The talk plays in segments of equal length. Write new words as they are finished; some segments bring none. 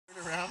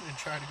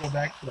try to go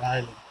back to the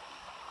island.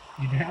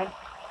 You down?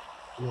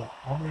 Look,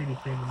 I'm ready to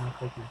turn the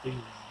motherfucking thing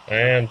around. I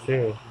am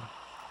too.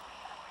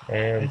 I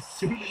am. As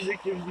soon as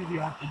it gives you the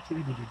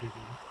opportunity to do it.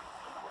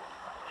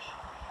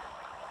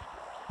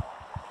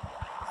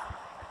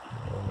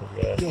 Oh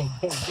my god.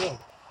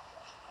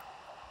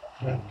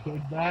 Go.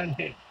 Put down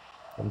it.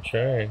 I'm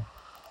trying.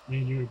 Me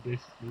and you are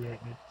basically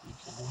right next to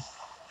each other.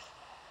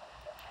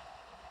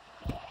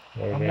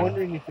 Okay. I'm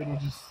wondering if it'll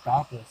just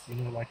stop us, you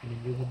know, like an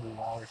invisible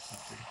wall or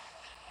something.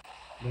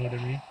 You know what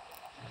I mean?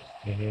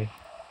 Mm-hmm.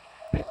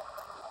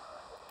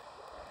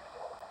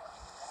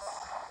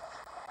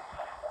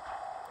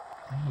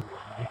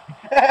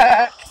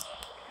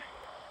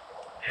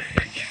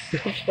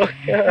 Fuck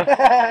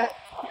yeah.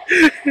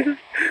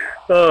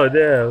 Oh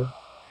damn.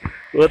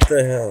 What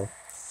the hell?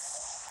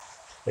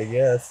 I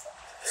guess.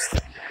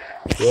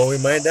 Well, we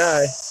might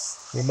die.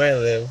 We might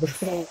live.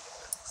 Who knows?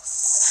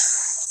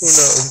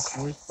 It's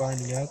worth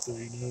finding out though,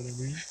 you know what I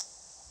mean?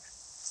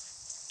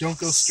 Don't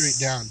go straight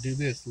down. Do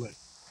this, look.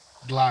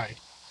 Glide.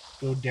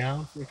 Go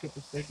down for a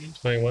couple seconds.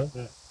 21? Like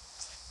that.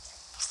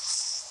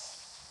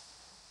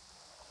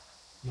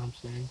 You know what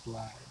I'm saying?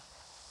 Glide.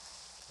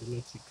 It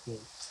lets you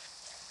close.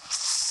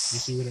 You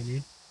see what I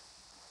mean?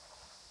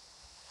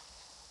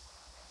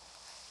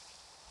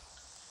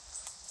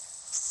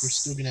 We're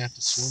still gonna have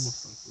to swim a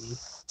fuckload.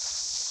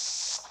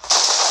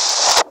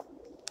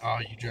 Oh,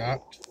 you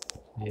dropped?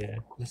 Yeah.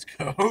 Let's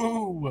go!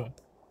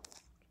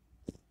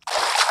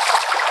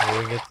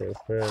 We'll get there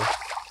first.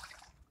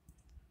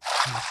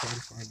 I'm gonna try to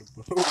find a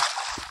boat.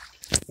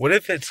 What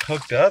if it's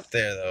hooked up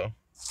there, though?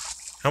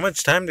 How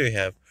much time do we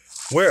have?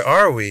 Where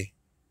are we?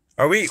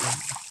 Are we...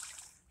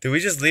 Did we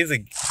just leave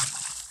the...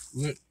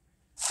 Look,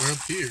 we're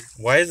up here.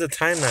 Why is the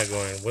time not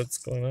going? What's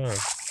going on?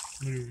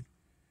 Literally.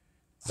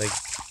 Like,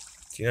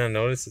 do you not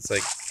notice? It's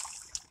like...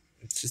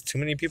 It's just too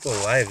many people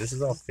alive. This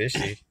is all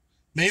fishy.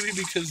 Maybe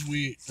because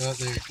we... Oh,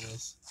 there it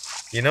goes.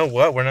 You know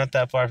what? We're not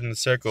that far from the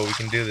circle. We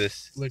can do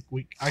this. Look,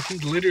 I can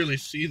literally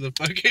see the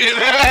fucking...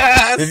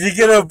 If you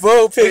get a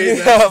boat, pick Hey,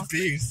 me that's up. a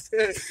beast.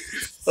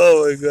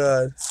 Oh my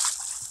god.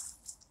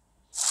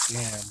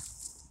 Damn.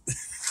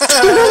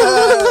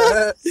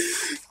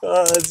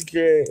 Oh, that's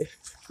great.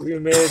 We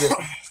made it.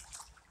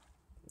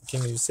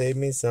 Can you save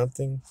me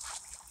something?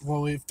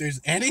 Well, if there's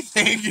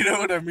anything, you know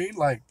what I mean?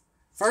 Like,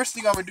 first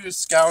thing I'm gonna do is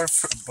scour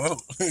for a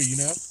boat, you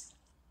know?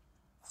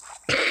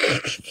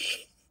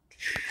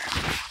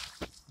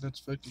 That's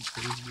fucking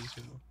crazy as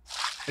hell.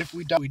 If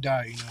we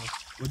die, you know?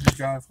 We'll just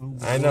drive home.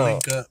 I we'll know.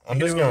 link up, I'm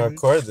just gonna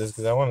record this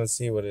because I want to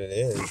see what it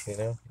is, you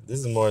know? This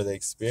is more the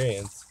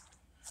experience.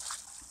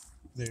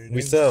 There it We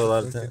is, still have a the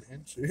lot of fucking time.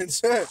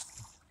 entrance.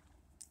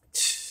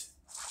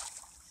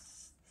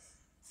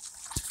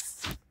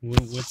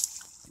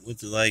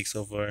 What's it like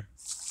so far?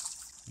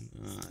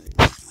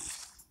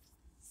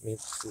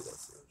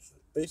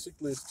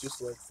 Basically, it's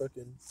just like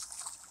fucking,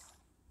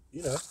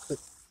 you know,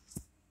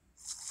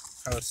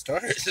 how it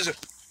starts.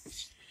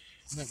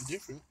 Nothing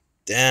different.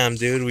 Damn,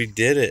 dude, we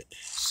did it.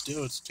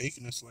 Still, it's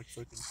taking us like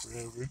fucking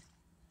forever.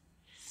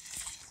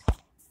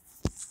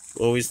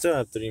 Well, we still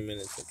have 3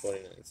 minutes and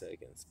 49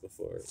 seconds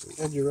before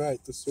we... And you're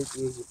right, the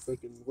circle is a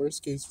fucking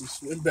worst case we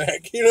swim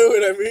back, you know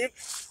what I mean?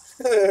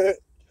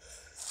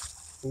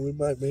 We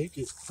might make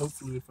it.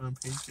 Hopefully, if I'm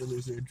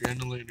painkillers or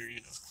adrenaline or,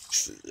 you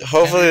know.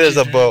 Hopefully there's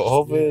a boat.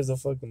 Hopefully there's a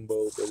fucking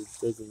boat, but it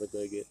doesn't look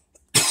like it.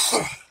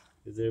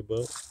 Is there a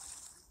boat?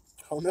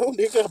 Oh no,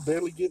 nigga, I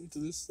barely get into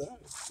this side.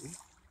 See?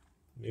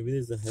 Maybe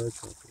there's a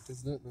helicopter.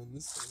 There's nothing on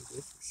this side,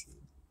 that's for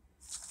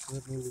sure.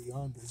 Nothing over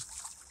yonder.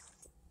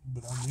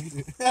 But I made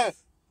it.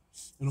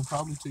 It'll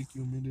probably take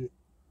you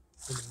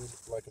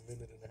like a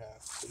minute and a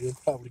half. So you'll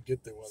probably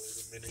get there while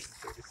there's a minute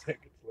and 30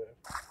 seconds left.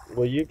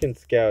 Well, you can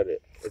scout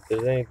it. If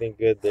there's anything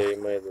good there,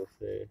 you might as well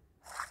say.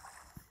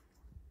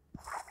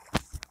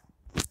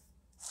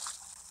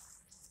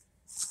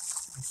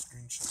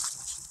 Screenshot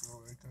that shit, bro.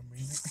 Like I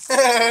made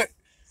it.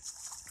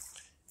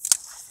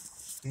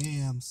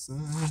 Damn,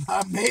 son.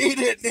 I made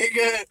it,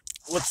 nigga.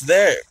 What's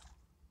there?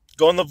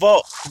 Go in the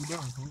vault. Hold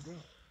on.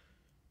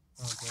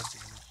 Oh, god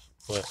damn it.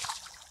 What?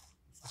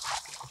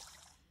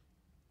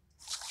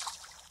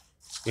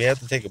 We have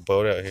to take a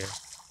boat out here.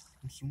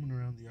 I'm swimming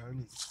around the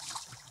island.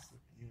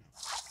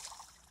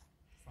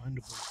 Find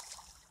a boat.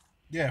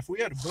 Yeah, if we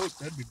had a boat,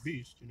 that'd be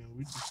beast. You know,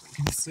 we'd be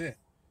fucking set.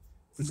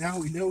 But now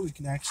we know we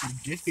can actually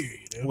get here,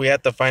 you know? We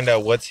have to find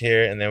out what's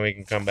here, and then we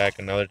can come back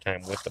another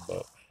time with the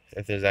boat.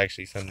 If there's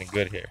actually something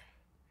good here.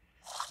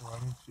 Well, I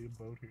don't see a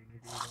boat here,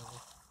 nigga, at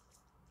all.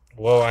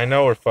 Well, I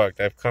know we're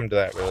fucked. I've come to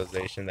that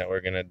realization that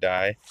we're gonna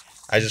die.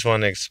 I just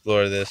want to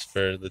explore this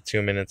for the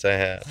 2 minutes I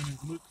have. And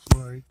it looks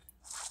like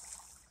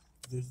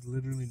there's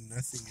literally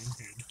nothing in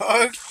here,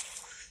 dog.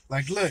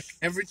 Like, look,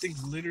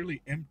 everything's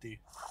literally empty.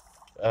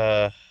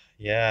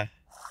 Yeah.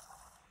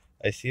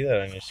 I see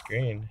that on your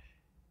screen.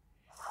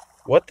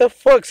 What the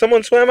fuck?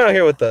 Someone swam out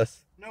here with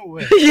us. No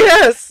way.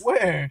 Yes!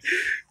 Where?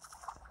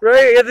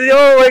 Right at the...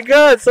 Oh my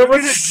god, someone...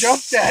 just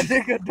jumped that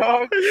nigga,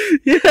 dog.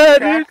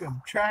 Yeah, dude.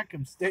 Track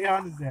him. Stay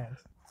on his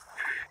ass.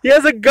 He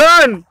has a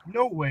gun!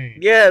 No way.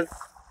 Yes.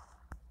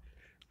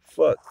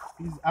 Fuck.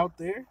 He's out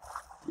there?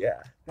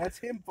 Yeah. That's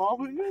him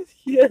following us?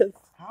 Yes.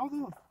 How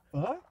the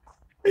fuck?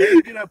 Let him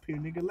get up here,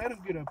 nigga. Let him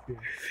get up here.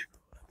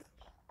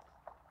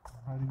 I'm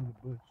hiding in the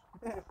bush.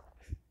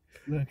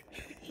 Look.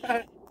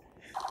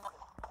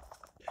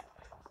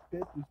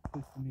 Bet this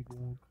pussy nigga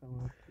won't come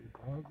up here,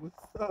 dog.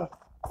 What's up?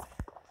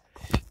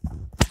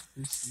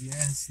 Pussy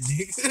ass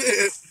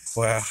nigga.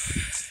 Wow.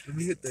 Let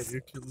me hit that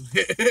ear killer.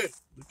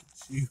 Look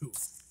at you.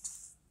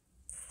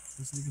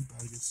 This nigga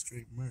about to get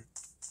straight murked.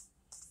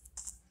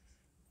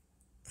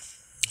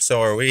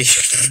 So are we.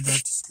 I'm about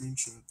to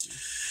screenshot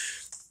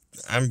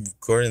this. I'm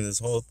recording this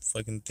whole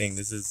fucking thing.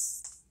 This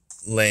is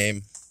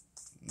lame.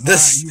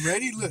 This. You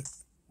ready? Look.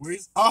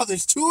 Where's? Oh,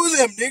 there's two of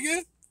them,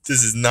 nigga.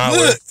 This is not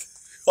worth.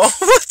 Oh,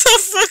 what the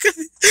fuck?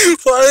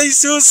 Why are they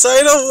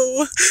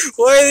suicidal?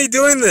 Why are they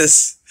doing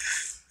this?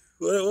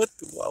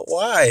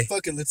 Why?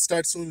 Fuck it, let's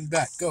start swimming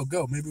back. Go,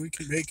 go. Maybe we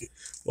can make it.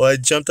 Well, I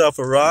jumped off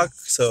a rock,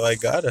 so I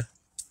gotta.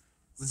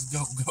 Let's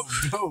go, go,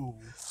 go.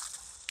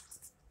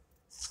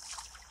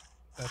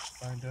 Have to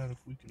find out if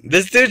we can.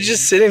 This dude's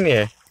just sitting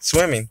here,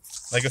 swimming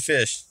like a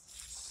fish.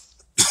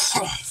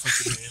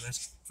 Fucking man,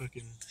 that's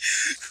fucking.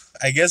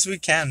 I guess we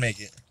can make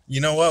it. You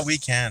know what? We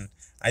can.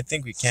 I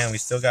think we can. We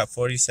still got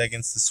 40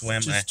 seconds to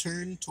swim. Just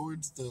turn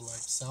towards the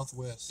like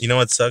southwest. You know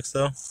what sucks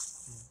though?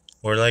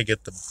 We're like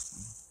at the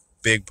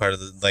big part of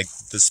the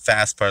this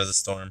fast part of the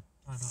storm.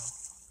 I know.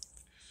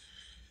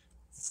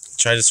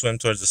 Try to swim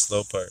towards the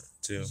slow part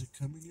too. Is it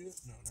coming yet?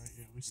 No, not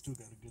yet. We still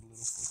got a good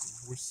little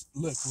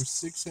fucking. We're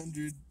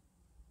 600.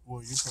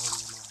 Well, you're probably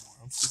a little more.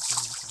 I'm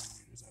 620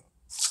 meters out.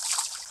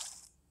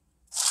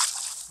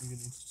 You're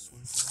gonna need to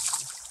swim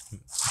faster.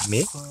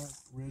 Me?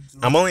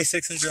 I'm only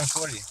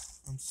 640.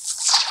 I'm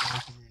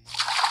 500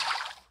 now.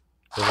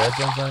 The red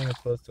zone's not even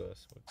close to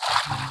us.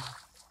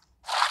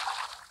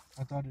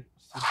 I thought it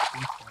said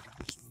free started,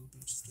 but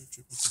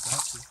it's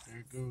about to. There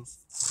it goes.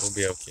 We'll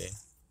be okay.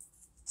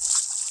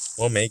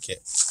 We'll make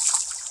it.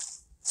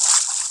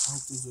 I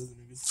hope those other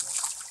niggas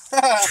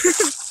stop.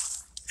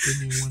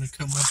 Didn't even want to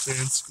come up there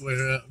and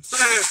square up.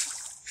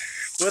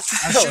 What the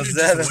hell was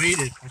that?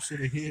 I should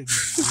have hid and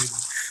waited.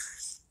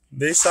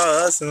 They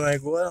saw us and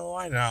like, what?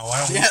 Why not? Why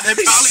don't they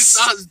probably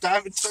saw us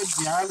diving towards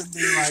the island.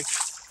 They were like,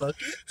 fuck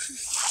it.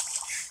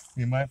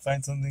 We might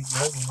find something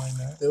good. We might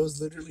not. There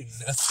was literally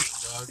nothing,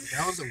 dog.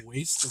 That was a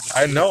waste of.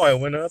 I know. I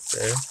went up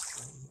there. It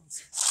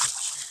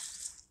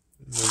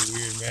was a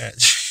weird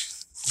match.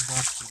 I'm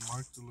about to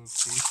mark the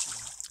location.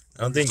 I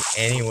don't think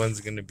anyone's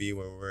gonna be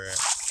where we're at,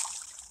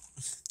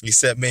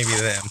 except maybe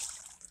them.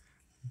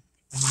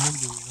 And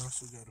remember, we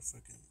also got a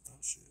fucking. Oh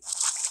shit!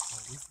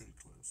 Oh, we're pretty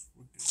close.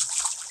 We're good.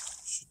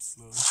 Shit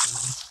slow.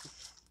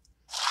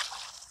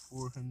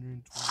 420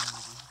 meters.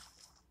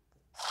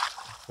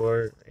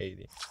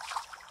 480.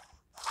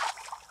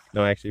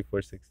 No, actually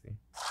 460.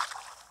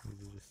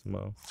 These are just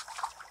small.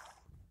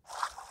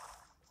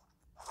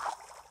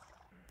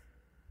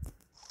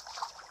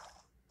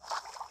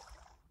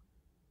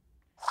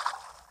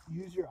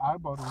 Use your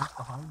eyeball to look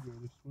behind you.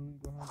 They're swimming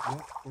behind.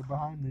 Yep, they're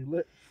behind me.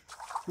 Look.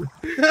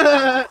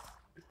 That's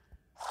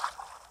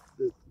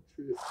the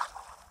trip.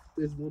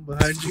 There's one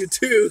behind you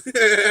too.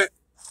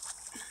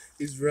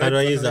 He's right. How do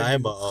I use the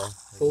eyeball?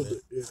 Hold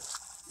it. Yeah.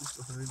 He's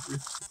behind you.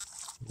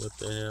 What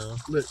the hell?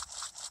 Look.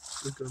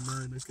 Look on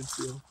mine. I can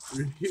see all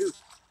three of you.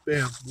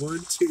 Bam.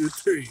 1, 2,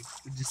 3.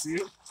 Did you see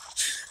him?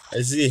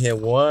 I see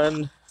him.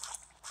 1.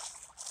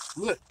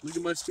 Look. Look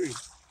at my screen.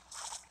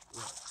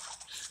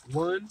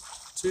 1,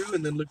 2,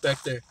 and then look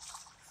back there.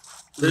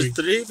 3. There's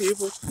 3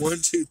 people.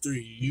 1, 2,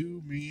 3.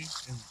 You, me,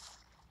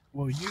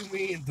 and you,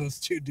 me, and those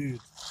 2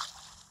 dudes.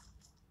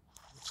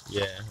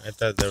 Yeah, I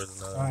thought there was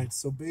another. All right,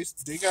 so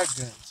they got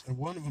guns, and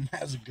one of them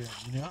has a gun.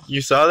 You know.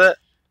 You saw that?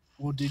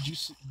 Well, did you?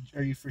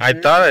 Are you for I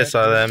sure? thought I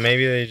saw that.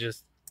 Maybe they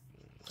just.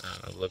 I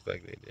don't know. Looked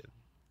like they did.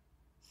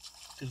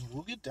 Because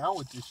we'll get down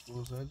with these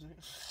fools, Isaac.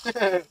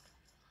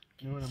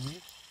 You know what I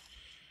mean?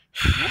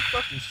 We'll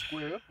fucking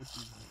square up with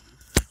these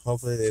niggas.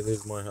 Hopefully they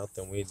lose more health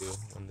than we do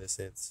when this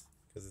hits,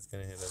 because it's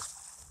gonna hit us.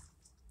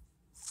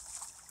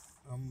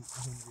 I'm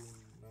 190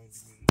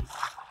 meters.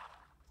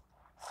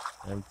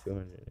 I'm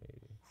 280.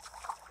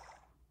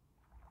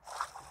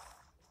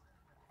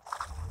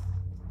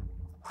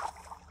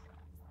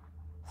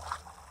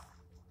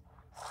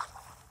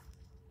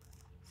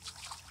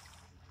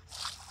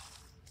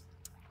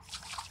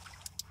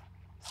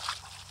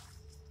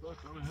 Look,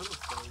 I'm a hell of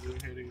farther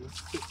ahead of you.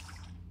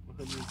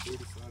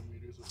 135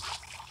 meters away.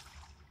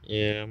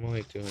 Yeah, I'm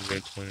only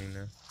 220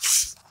 now.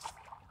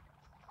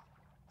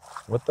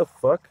 What the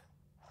fuck?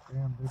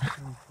 Damn, they're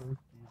pretty close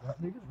to you. That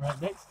nigga's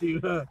right next to you,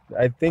 huh?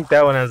 I think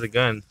that one has a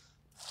gun.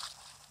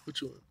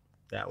 Which one?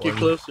 That Get one.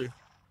 closer.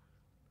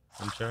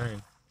 I'm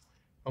trying.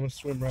 I'm gonna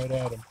swim right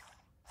at him.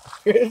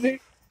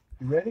 Ready?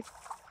 You ready?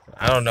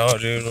 I don't know,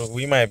 dude.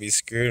 We might be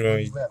screwed Where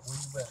you at? Where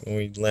you at? when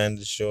we land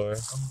the shore.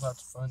 I'm about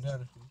to find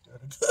out if he's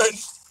got a gun.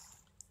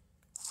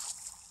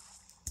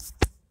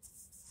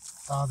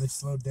 Ah, they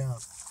slowed down.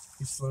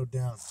 He slowed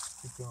down.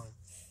 Keep going.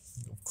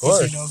 Of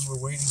course. He knows we're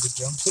waiting to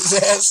jump his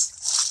ass.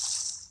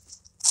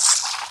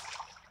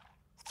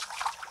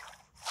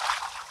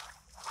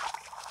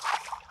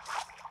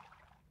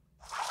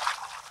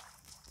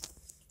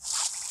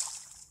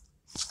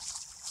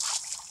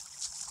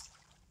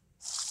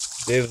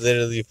 They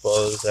literally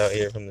followed us out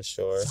here from the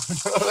shore.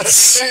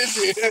 That's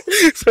crazy.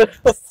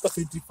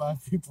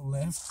 55 people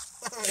left.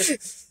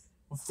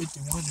 Well,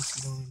 51 if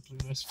you don't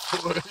include us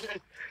 4.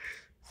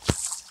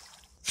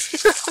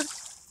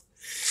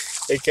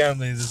 I can't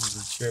believe this is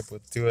a trip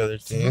with 2 other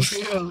teams.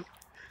 You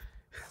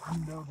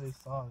know they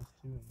saw us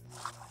too, and they were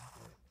like,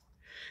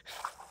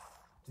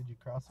 did you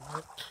cross it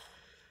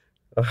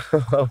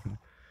yet?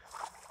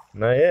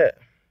 Not yet,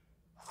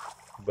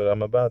 but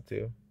I'm about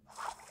to.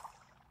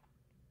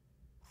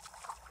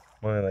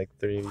 Only like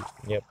 3.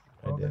 Yep,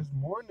 I Oh, did. there's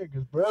more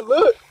niggas, bro.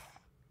 Look.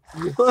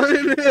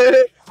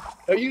 What?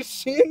 Are you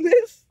seeing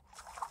this?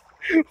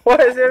 Why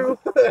is everyone?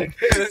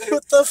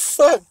 What the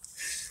fuck?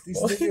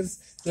 These niggas.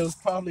 There was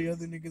probably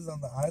other niggas on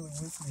the island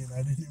with me, and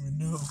I didn't even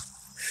know.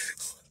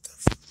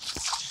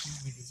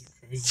 These niggas are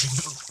crazy.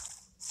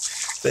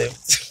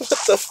 What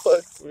the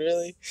fuck?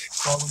 Really?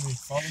 Follow me.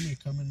 Follow me.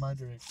 Come in my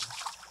direction.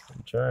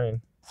 I'm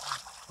trying.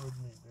 Towards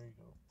me. There you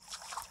go.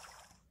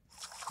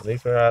 At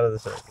least we're out of the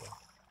circle.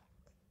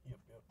 Yep.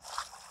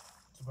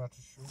 It's about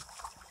to shoot.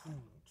 Two.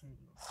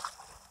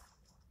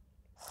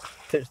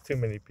 There's too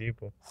many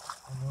people.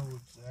 I know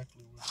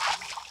exactly where.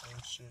 Oh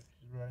shit!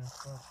 He's right in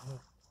front.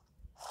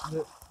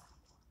 Look.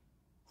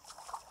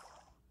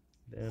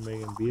 Damn,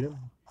 I can beat him.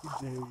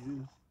 There he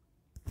is.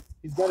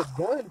 He's got a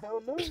gun.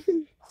 Hell no.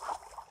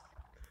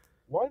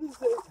 Why do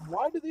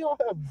they all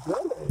have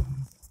guns?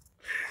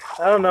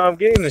 I don't know. I'm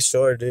getting the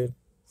shore, dude.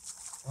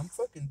 I'm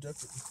fucking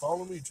ducking.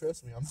 Follow me.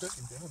 Trust me. I'm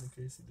ducking down in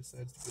case he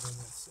decides to get on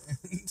that sand.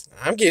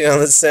 I'm getting on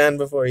the sand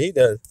before he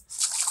does.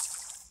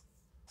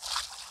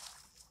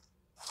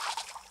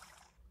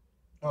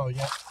 Oh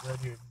yeah, right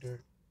here,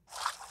 dirt.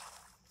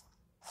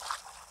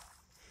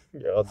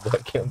 You're all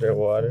ducking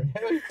underwater.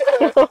 Hell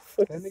yeah.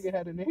 That nigga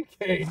had an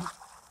AK.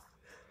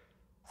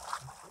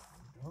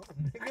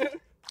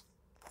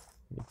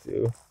 Me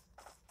too.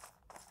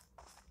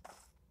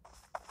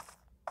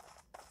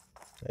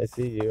 I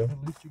see you.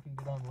 At least you can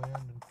get on land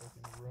and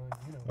fucking run,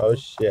 you know. Oh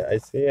shit, I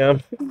see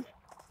them.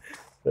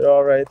 They're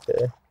all right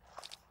there.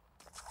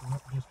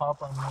 Just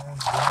hop on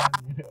land, run,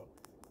 you know.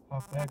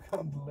 Hop back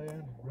on the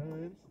land,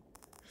 run.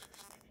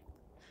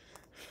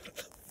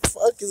 What the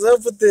fuck is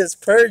up with this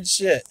purge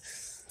shit?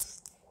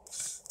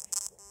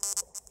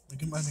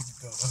 Look at my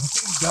nigga go.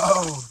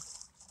 Go.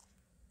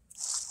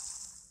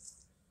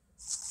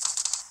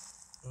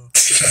 Oh,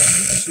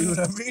 see what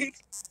I mean?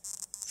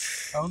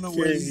 I don't know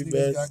where these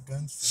niggas got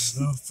guns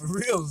from, though. For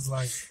real, it's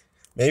like...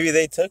 Maybe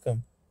they took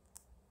them.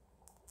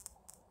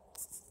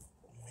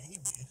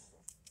 Maybe.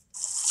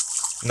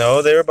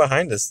 No, they were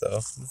behind us,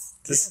 though.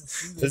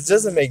 This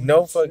doesn't make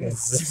no fucking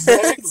sense.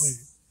 Exactly.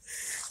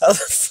 How the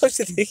fuck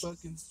did they...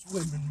 fucking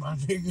swimming, my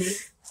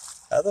nigga.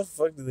 How the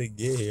fuck did they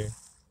get here?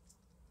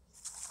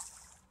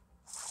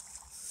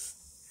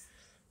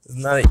 It's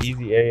not an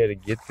easy area to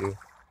get to.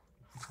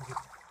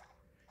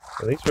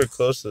 At least we're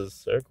close to the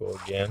circle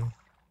again.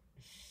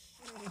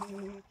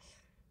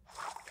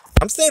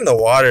 I'm staying in the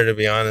water, to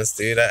be honest,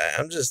 dude.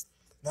 I'm just...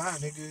 Nah,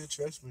 nigga,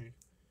 trust me.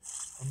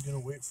 I'm gonna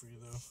wait for you,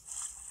 though.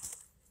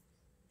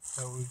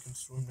 That way we can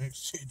swim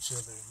next to each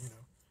other and, you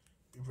know,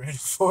 be ready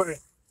for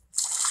it.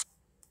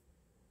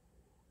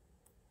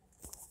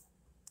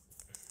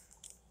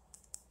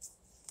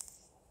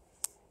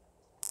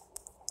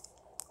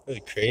 This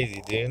is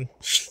crazy, dude.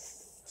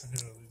 I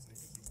know, these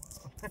niggas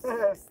are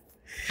wild.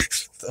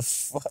 What the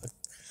fuck?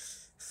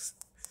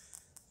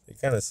 They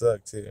kind of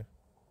suck, too.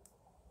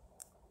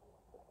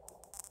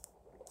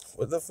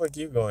 Where the fuck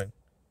you going?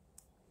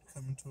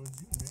 Coming towards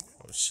you, nigga.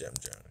 Oh shit, I'm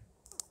drowning.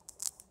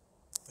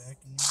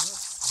 Backing you up.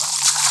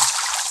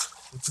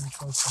 We're pretty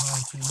close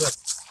behind, too. Look.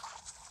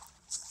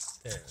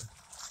 Damn.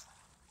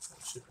 Oh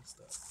shit, I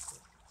stopped.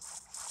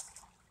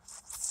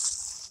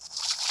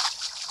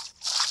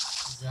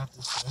 You got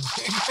this, man.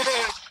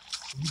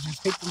 We just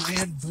hit the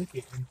land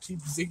bucket and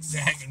keep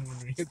zigzagging when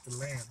we hit the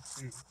land,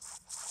 too.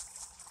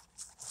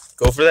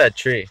 Go for that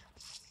tree.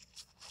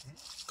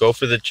 Go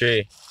for the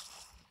tree.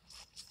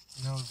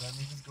 No, that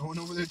nigga's going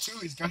over there too.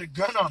 He's got a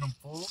gun on him,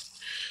 fool.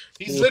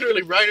 He's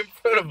literally right in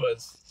front of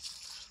us.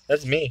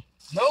 That's me.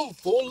 No,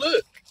 fool,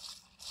 look.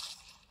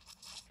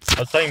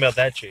 I was talking about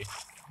that tree.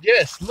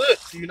 Yes, look.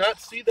 Do you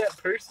not see that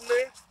person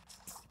there?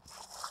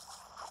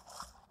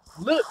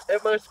 Look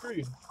at my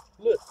screen.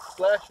 Look,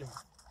 flashing.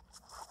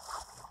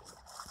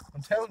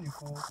 I'm telling you,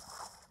 fool.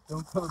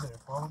 Don't go there.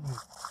 Follow me.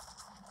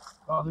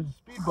 Oh, there's a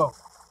speedboat.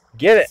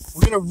 Get it.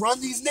 We're gonna run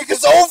these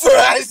niggas over,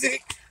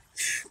 Isaac.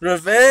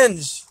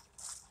 Revenge.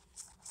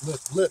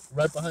 Look,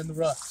 right behind the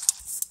rock.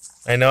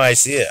 I know, I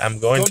see it. I'm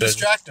going to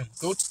distract them.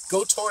 Go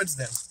towards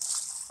them.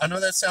 I know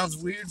that sounds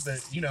weird,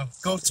 but you know,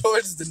 go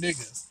towards the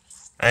niggas.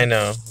 I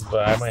know,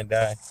 but I might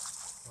die.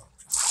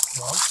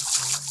 Well,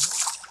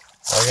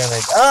 I'm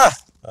gonna... Ah!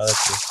 Oh,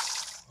 that's you.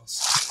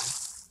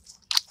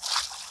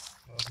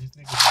 Oh, these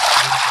niggas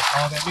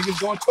are that nigga's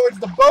going towards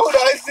the boat,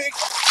 Isaac.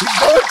 He's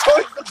going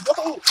towards the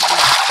boat.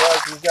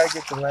 Fuck, we gotta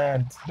get to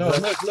land. No,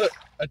 look.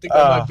 I think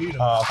I might beat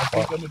him. I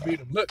think I'm gonna beat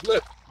him. Look.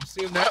 You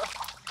see him now?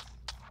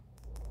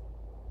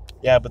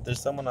 Yeah, but there's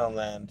someone on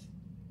land.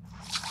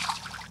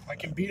 I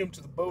can beat him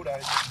to the boat,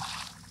 Isaac.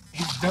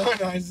 He's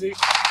done, Isaac.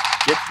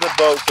 Get to the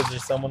boat because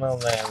there's someone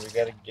on land. We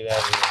gotta get out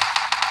of here.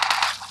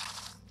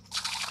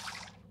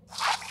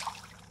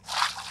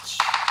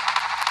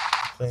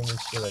 I'm playing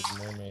this shit like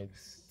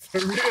mermaids. For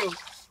real.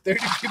 30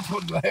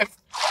 people left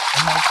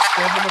and like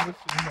 7 of us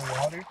in the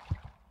water.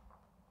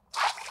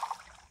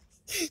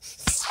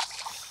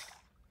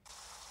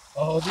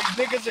 Oh, these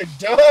niggas are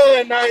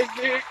done,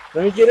 Isaac.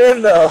 Let me get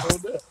in though.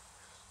 Hold up.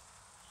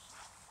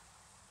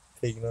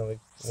 Taking on the.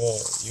 Whoa,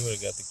 you would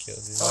have got the kill,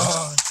 dude.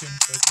 Oh, I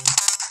couldn't fucking.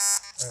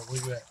 Alright, where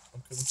you at?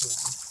 I'm coming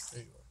towards you.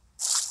 There you are.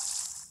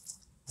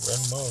 Run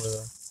them over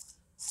though.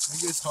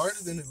 Nigga, it's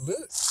harder than it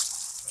looks.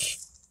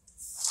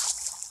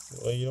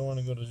 Well, you don't want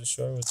to go to the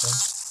shore with them.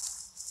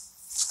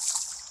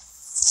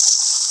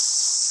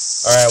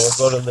 Alright, we'll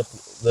go to the.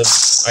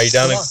 Are you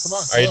down? Come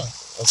on.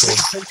 Okay.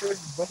 Come towards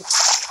the boat.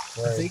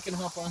 Right. They can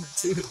hop on it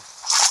too.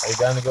 Are you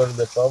down to go to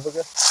the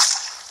Poviga?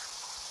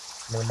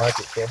 I'm gonna mark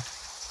it, kid.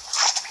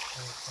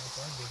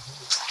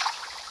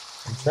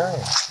 I'm trying.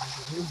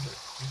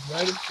 He's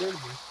right in front of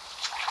me.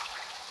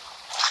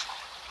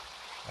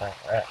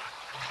 Alright.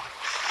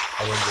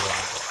 I didn't get on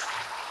that.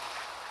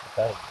 I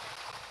thought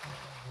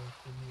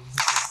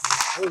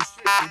Oh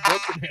shit, he's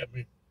looking at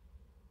me.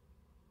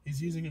 He's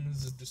using him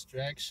as a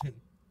distraction.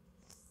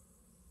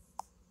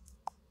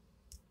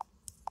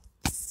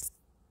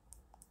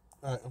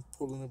 Alright, I'm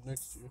pulling up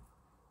next to you.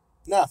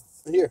 Nah,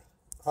 here.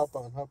 Hop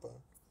on.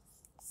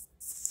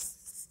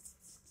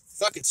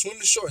 Fuck it, swim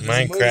to shore. There's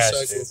mine a crashed,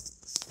 motorcycle.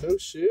 dude. No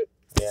shit.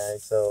 Yeah,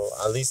 so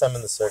at least I'm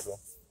in the circle.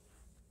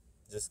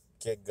 Just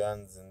get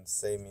guns and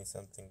save me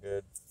something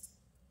good.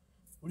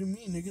 What do you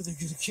mean, nigga? They're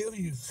gonna kill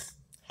you.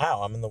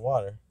 How? I'm in the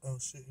water. Oh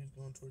shit, he's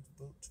going towards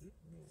the boat too?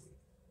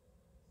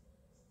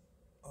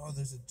 Oh,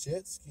 there's a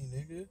jet ski,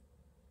 nigga.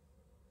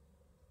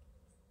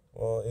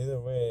 Well, either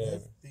way,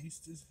 That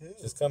beast is hell.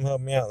 just come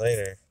help me out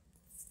later.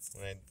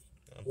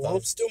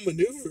 I'm still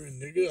maneuvering,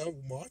 nigga.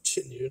 I'm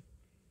watching you.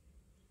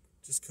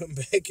 Just come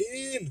back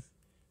in.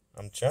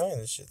 I'm trying.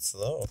 This shit's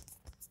slow.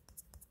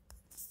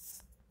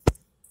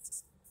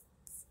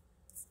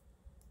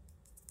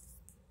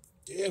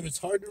 Damn, it's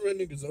hard to run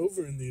niggas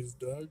over in these,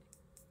 dog.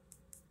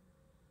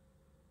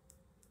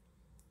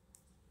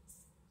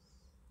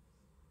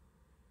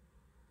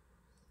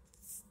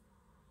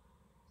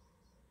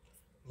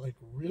 Like,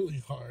 really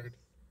hard.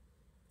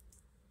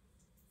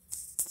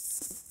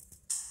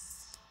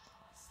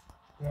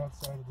 They're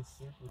outside of the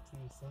circle,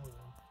 too, some of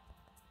them.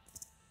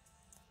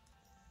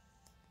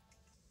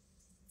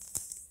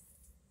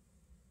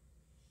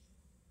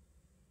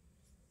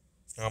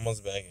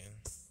 Almost back in.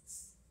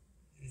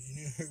 You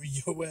need to hurry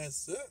your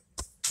ass up.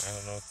 I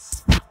don't know.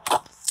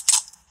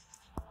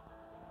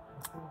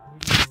 We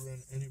need to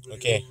run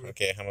anybody over.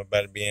 Okay. I'm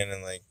about to be in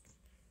like,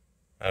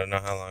 I don't know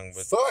how long,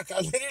 but. Fuck,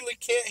 I literally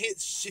can't hit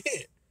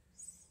shit.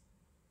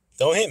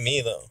 Don't hit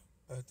me, though.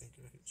 I think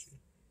I hit you.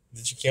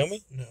 Did you kill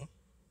me? No.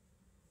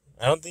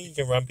 I don't think you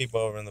can run people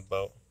over in the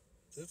boat.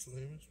 That's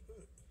lame as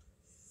fuck.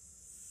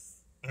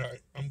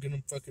 Alright, I'm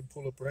gonna fucking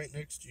pull up right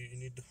next to you. You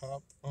need to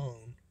hop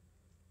on.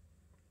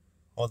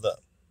 Hold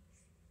up.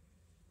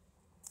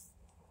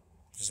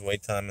 Just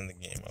wait till I'm in the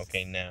game.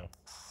 Okay, now.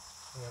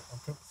 Alright, I'm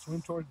coming.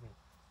 Swim towards me.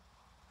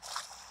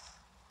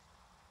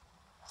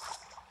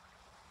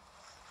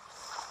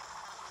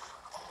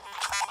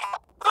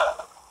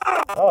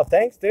 Oh,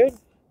 thanks, dude.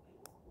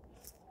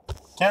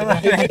 Can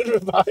I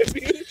revive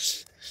you?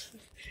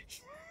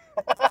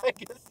 I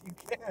guess you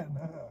can,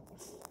 huh?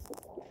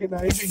 Can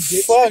I even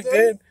get Fuck, you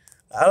there? dude.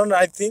 I don't know.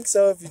 I think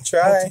so if you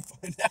try.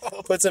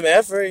 Put some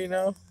effort, you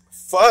know.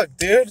 Fuck,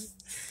 dude.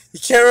 You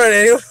can't run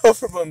anyone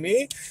over but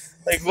me?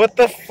 Like, what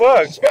the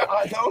fuck? Yeah,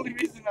 the only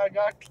reason I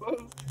got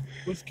close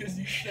was because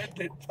you said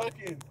that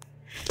fucking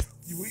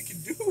we can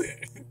do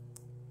it.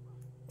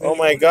 Oh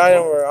my god,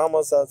 and we're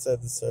almost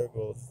outside the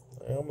circle.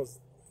 Oh my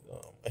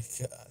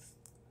god.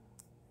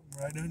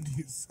 I'm right under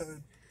you,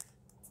 son.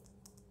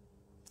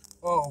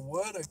 Oh,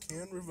 what? I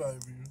can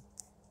revive you.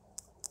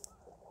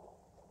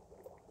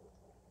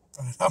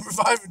 Alright, I'm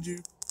reviving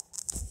you.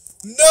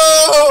 No!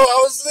 I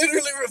was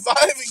literally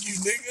reviving you,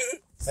 nigga.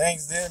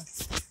 Thanks, dude.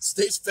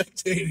 Stay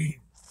spectating.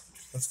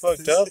 That's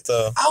fucked up,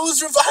 though. I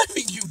was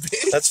reviving you,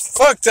 bitch. That's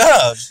fucked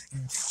up.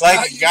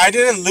 Like, I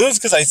didn't lose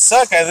because I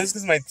suck. I lose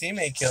because my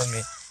teammate killed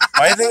me.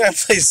 Why do you think I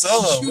play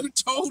solo? You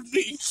told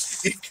me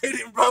it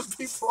couldn't run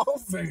people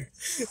over.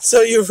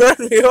 So you run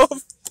me over?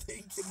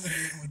 Thinking that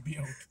it would be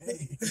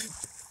okay.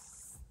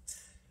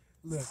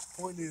 Look,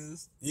 point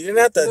is... You didn't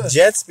have to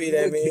jet speed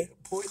at me.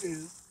 Point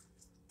is,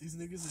 these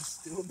niggas are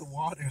still in the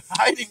water,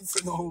 hiding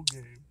for the whole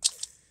game.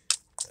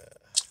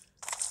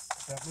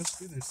 That must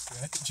be their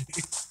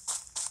strategy.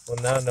 Well,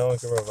 now no one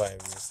can revive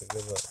you, so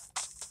good luck.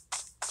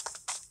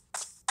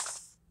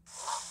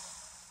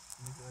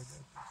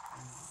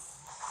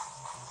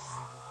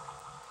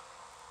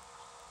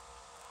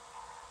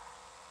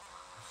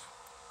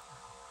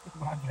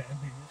 My bad,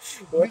 nigga.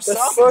 What the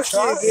fuck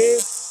you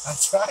did? I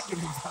tried to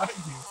revive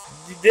you.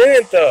 You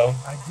didn't, though.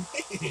 I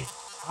did.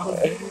 I was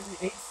literally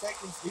 8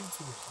 seconds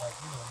into it. Like,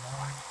 9,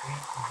 8,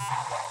 and then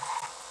you died.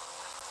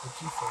 But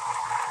you fucking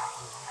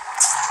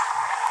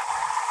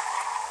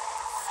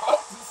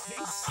fuck this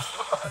thing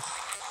sucks.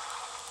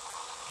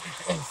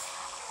 Yes.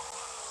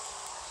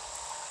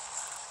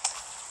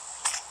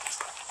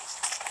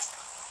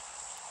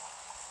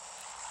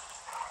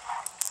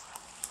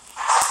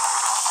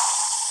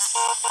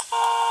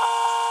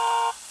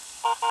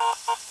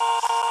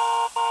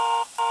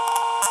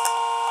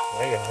 Why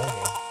are you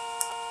hungry?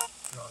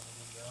 No,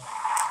 nigga, no.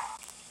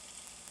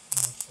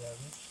 I'm a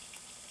savage.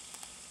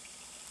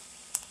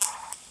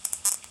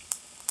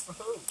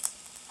 Woohoo.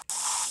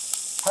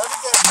 How did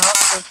that not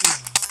fucking...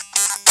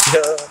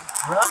 Yeah.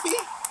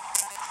 Right?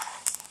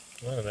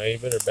 I don't know, you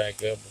better back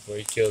up before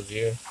he kills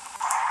you.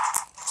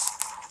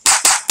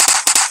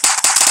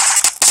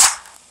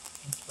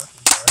 It's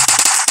fucking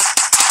garbage.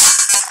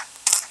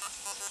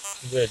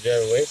 You better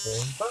drive away from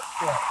him. Fuck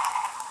that.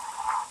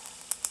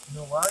 You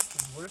know why?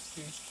 Because worst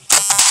case, the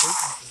fucking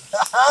frequency.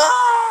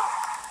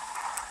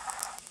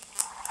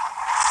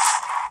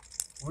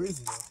 Where is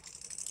he though?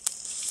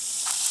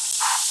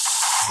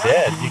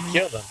 Dead, damn you it.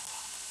 killed him.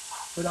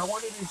 But I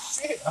wanted his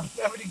shit. I don't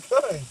have any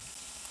guns.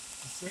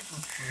 The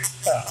circle's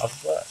closing. Oh,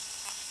 fuck.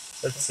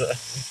 That's,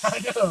 I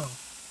know.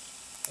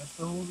 That's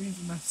the whole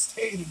reason I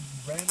stayed and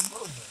ran him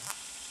over.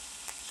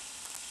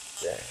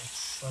 dang.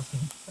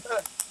 Fucking.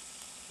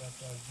 Got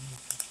that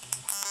vehicle.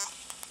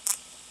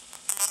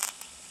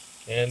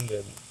 And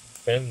the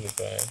friendly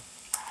fire.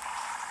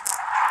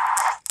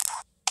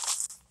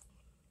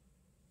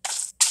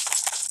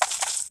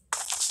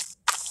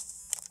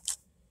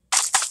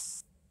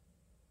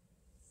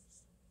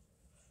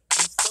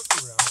 Just fuck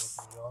around with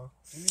me, y'all.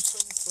 Do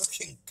something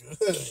fucking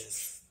good.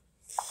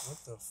 What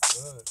the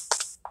fuck?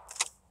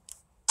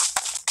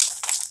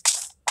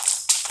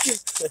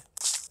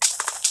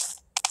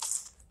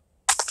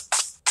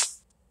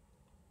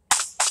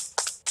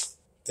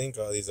 I think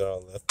all these are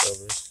all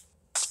leftovers.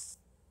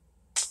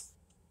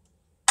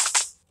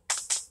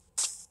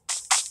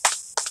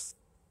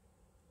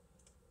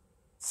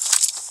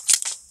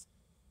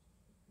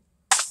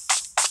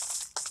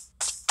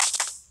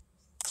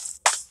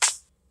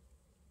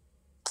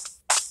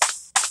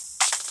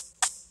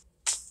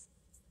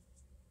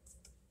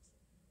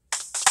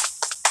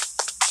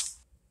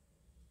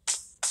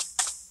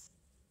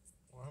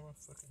 Why am I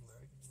fucking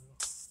lagging, bro?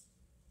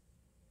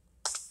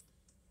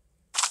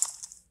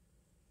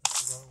 I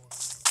forgot what I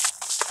was.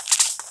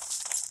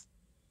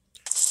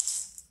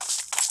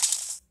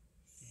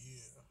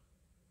 Yeah.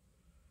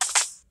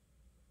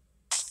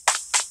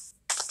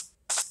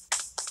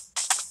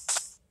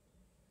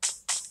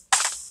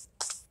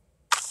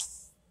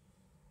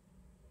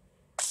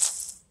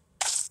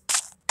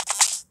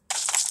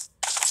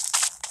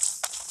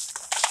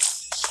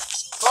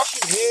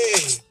 Fucking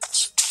hey!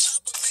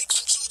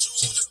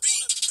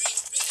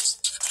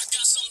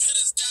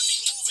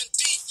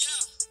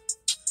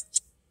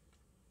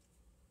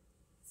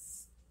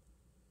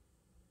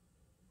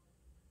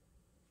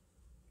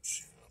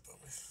 Shit up on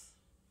me.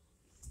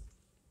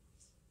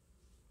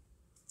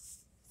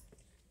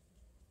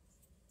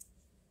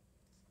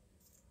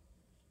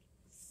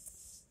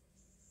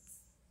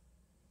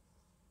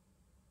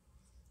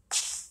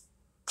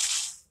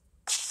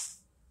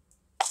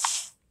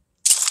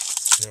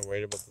 You're not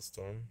worried about the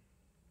storm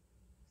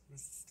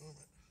Where's the storm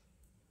at?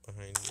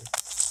 behind you?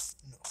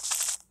 No.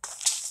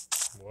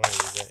 Why? You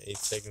got 8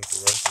 seconds to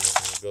run from it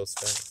and it goes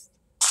fast.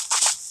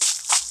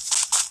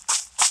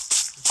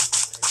 This is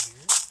right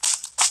here.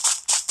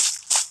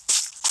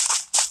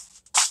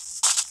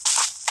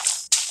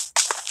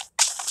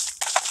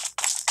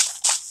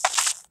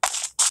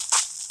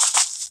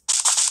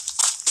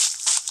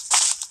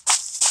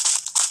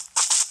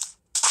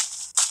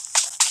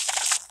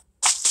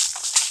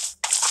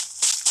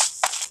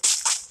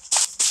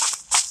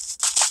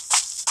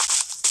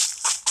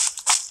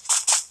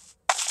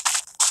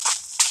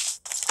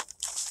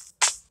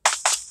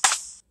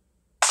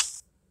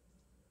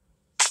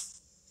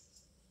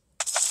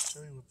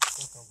 Tell you what the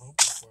fuck I'm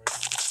hoping for. I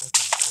can get a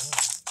fucking gun.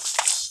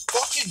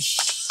 Fucking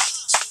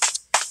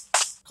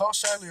Call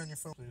Shiley on your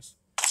phone, please.